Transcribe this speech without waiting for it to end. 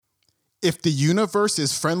If the universe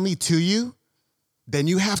is friendly to you, then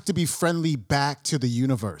you have to be friendly back to the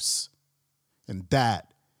universe. And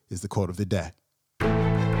that is the quote of the day.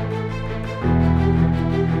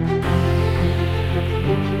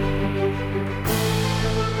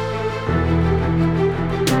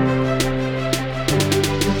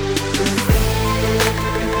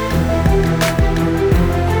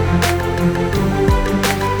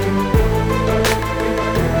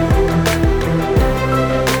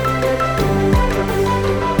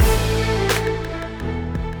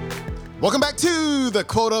 Welcome back to the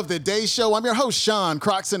Quote of the Day show. I'm your host, Sean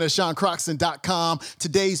Croxton of SeanCroxton.com.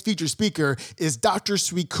 Today's featured speaker is Dr.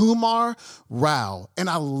 Srikumar Rao, and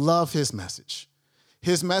I love his message.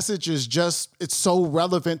 His message is it's so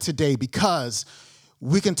relevant today because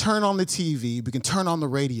we can turn on the TV, we can turn on the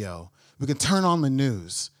radio, we can turn on the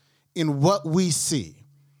news, and what we see,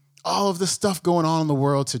 all of the stuff going on in the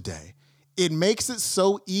world today, it makes it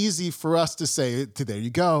so easy for us to say, there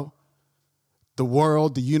you go. The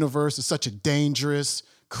world, the universe is such a dangerous,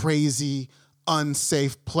 crazy,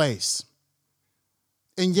 unsafe place.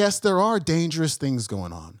 And yes, there are dangerous things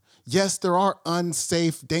going on. Yes, there are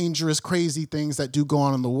unsafe, dangerous, crazy things that do go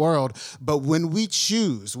on in the world. But when we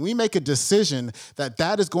choose, we make a decision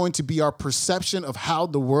that is going to be our perception of how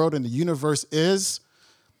the world and the universe is,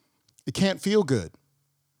 it can't feel good.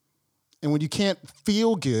 And when you can't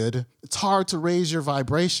feel good, it's hard to raise your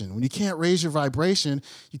vibration. When you can't raise your vibration,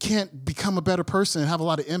 you can't become a better person and have a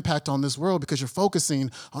lot of impact on this world because you're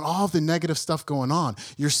focusing on all of the negative stuff going on.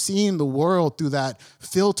 You're seeing the world through that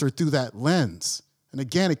filter, through that lens. And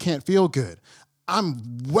again, it can't feel good.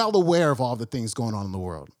 I'm well aware of all the things going on in the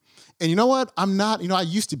world. And you know what? I'm not, I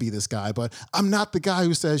used to be this guy, but I'm not the guy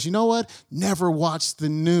who says, you know what? Never watch the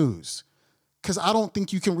news. Because I don't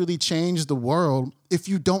think you can really change the world if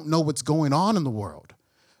you don't know what's going on in the world.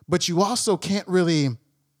 But you also can't really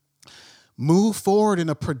move forward in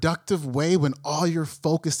a productive way when all you're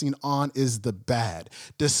focusing on is the bad.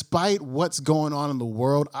 Despite what's going on in the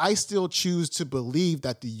world, I still choose to believe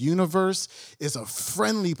that the universe is a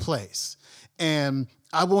friendly place. And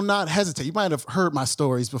I will not hesitate. You might have heard my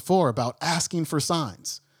stories before about asking for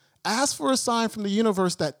signs. Ask for a sign from the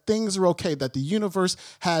universe that things are okay, that the universe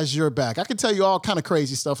has your back. I can tell you all kind of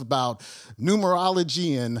crazy stuff about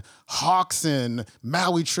numerology and hawks and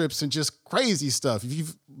Maui trips and just crazy stuff. If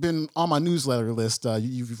you've been on my newsletter list,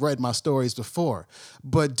 you've read my stories before.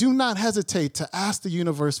 But do not hesitate to ask the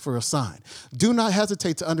universe for a sign. Do not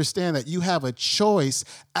hesitate to understand that you have a choice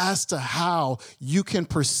as to how you can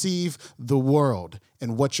perceive the world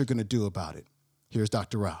and what you're going to do about it. Here's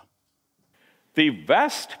Dr. Rao. The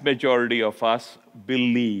vast majority of us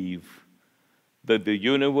believe that the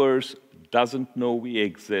universe doesn't know we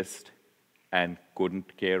exist and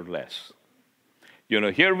couldn't care less.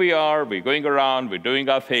 Here we are, we're going around, we're doing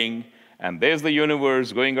our thing, and there's the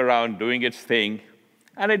universe going around doing its thing,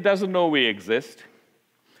 and it doesn't know we exist.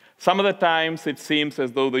 Some of the times it seems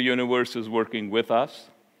as though the universe is working with us.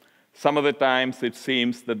 Some of the times it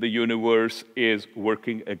seems that the universe is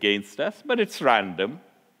working against us, but it's random.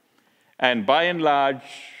 And by and large,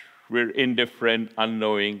 we're indifferent,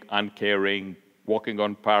 unknowing, uncaring, walking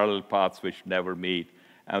on parallel paths which never meet,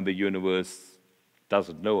 and the universe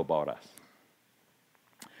doesn't know about us.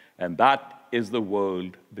 And that is the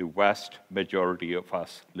world the vast majority of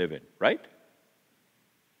us live in, right?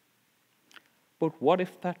 But what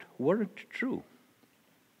if that weren't true?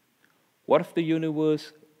 What if the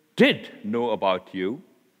universe did know about you,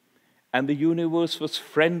 and the universe was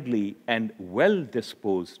friendly and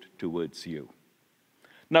well-disposed towards you?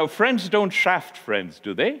 Now, friends don't shaft friends,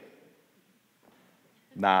 do they?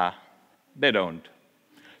 Nah, they don't.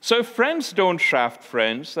 So if friends don't shaft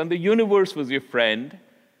friends, and the universe was your friend,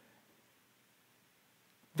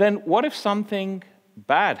 then what if something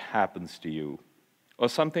bad happens to you, or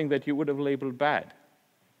something that you would have labeled bad?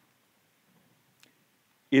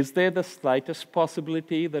 Is there the slightest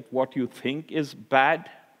possibility that what you think is bad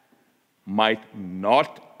might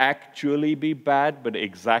not actually be bad, but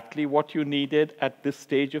exactly what you needed at this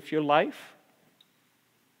stage of your life?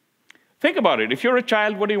 Think about it. If you're a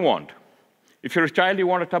child, what do you want? If you're a child, you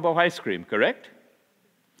want a tub of ice cream, correct?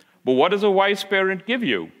 But what does a wise parent give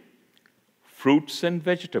you? Fruits and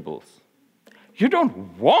vegetables. You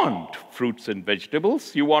don't want fruits and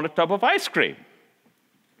vegetables. You want a tub of ice cream.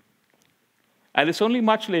 And it's only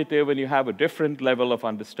much later when you have a different level of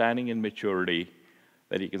understanding and maturity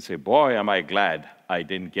that you can say, boy, am I glad I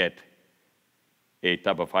didn't get a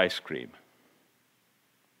tub of ice cream.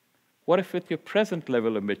 What if with your present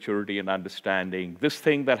level of maturity and understanding, this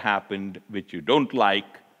thing that happened, which you don't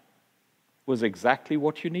like, was exactly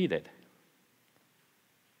what you needed?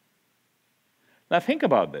 Now think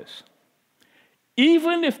about this.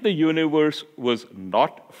 Even if the universe was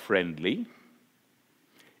not friendly,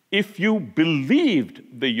 if you believed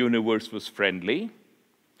the universe was friendly,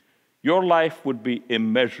 your life would be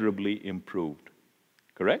immeasurably improved.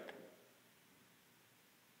 Correct?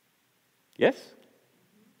 Yes?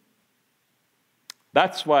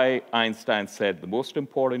 That's why Einstein said the most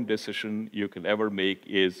important decision you can ever make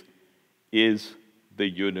is the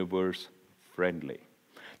universe friendly?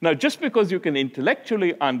 Now, just because you can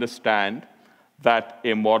intellectually understand that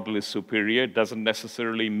a model is superior doesn't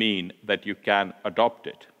necessarily mean that you can adopt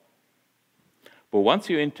it. But once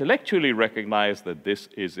you intellectually recognize that this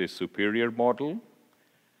is a superior model,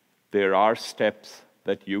 there are steps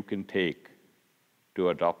that you can take to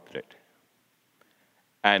adopt it.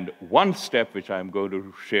 And one step which I'm going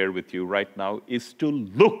to share with you right now is to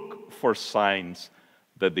look for signs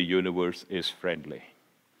that the universe is friendly.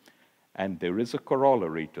 And there is a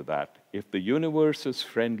corollary to that. If the universe is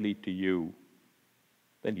friendly to you,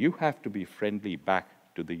 then you have to be friendly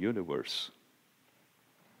back to the universe.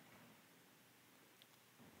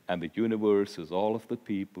 And the universe is all of the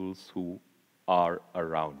peoples who are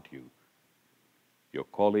around you. Your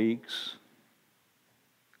colleagues,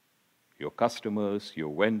 your customers,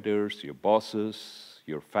 your vendors, your bosses,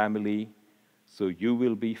 your family, so you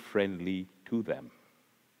will be friendly to them.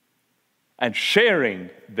 And sharing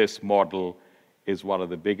this model is one of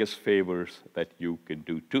the biggest favors that you can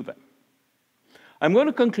do to them. I'm going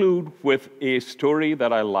to conclude with a story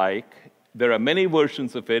that I like. There are many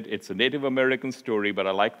versions of it. It's a Native American story, but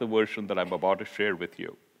I like the version that I'm about to share with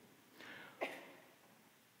you.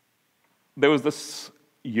 There was this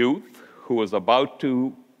youth who was about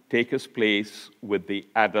to take his place with the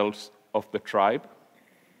adults of the tribe,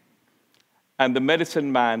 and the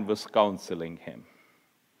medicine man was counseling him.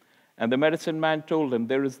 And the medicine man told him,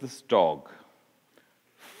 there is this dog,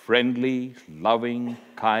 friendly, loving,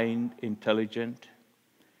 kind, intelligent.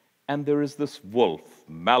 And there is this wolf,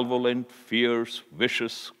 malevolent, fierce,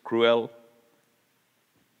 vicious, cruel.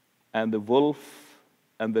 And the wolf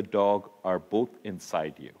and the dog are both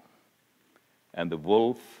inside you. And the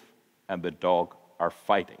wolf and the dog are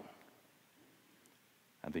fighting.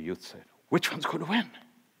 And the youth said, which one's going to win?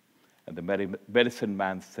 And the medicine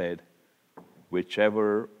man said,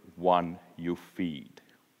 whichever one you feed.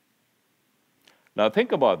 Now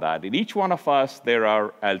think about that. In each one of us, there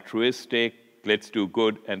are altruistic, let's do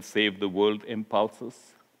good and save the world impulses.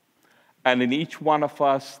 And in each one of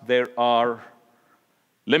us, there are,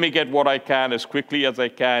 let me get what I can as quickly as I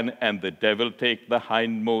can, and the devil take the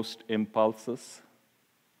hindmost impulses.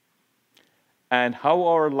 And how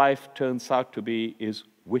our life turns out to be is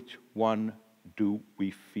which one do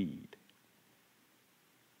we feed?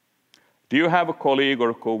 Do you have a colleague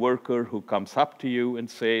or a coworker who comes up to you and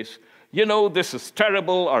says, you know, this is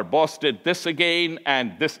terrible, our boss did this again,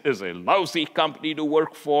 and this is a lousy company to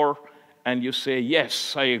work for? And you say,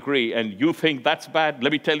 yes, I agree, and you think that's bad?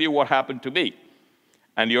 Let me tell you what happened to me.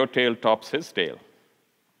 And your tail tops his tail.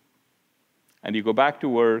 And you go back to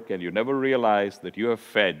work, and you never realize that you have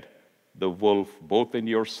fed the wolf both in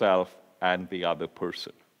yourself and the other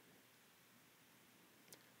person.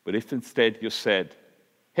 But if instead you said,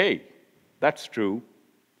 hey, that's true,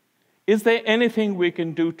 is there anything we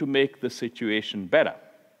can do to make the situation better?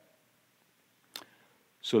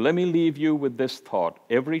 So let me leave you with this thought.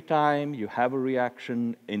 Every time you have a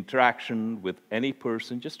interaction with any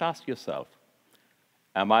person, just ask yourself,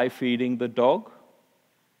 am I feeding the dog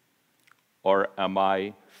or am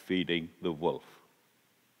I feeding the wolf?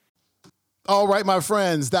 All right, my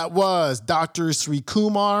friends, that was Dr.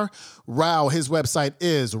 Srikumar Rao. His website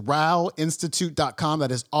is raoinstitute.com.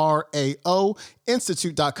 That is RAO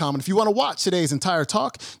institute.com. And if you want to watch today's entire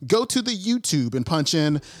talk, go to the YouTube and punch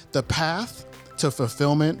in The Path to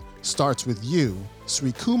Fulfillment Starts With You,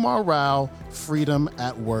 Srikumar Rao, Freedom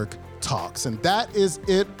at Work Talks. And that is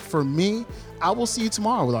it for me. I will see you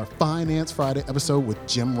tomorrow with our Finance Friday episode with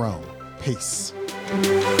Jim Rohn. Peace.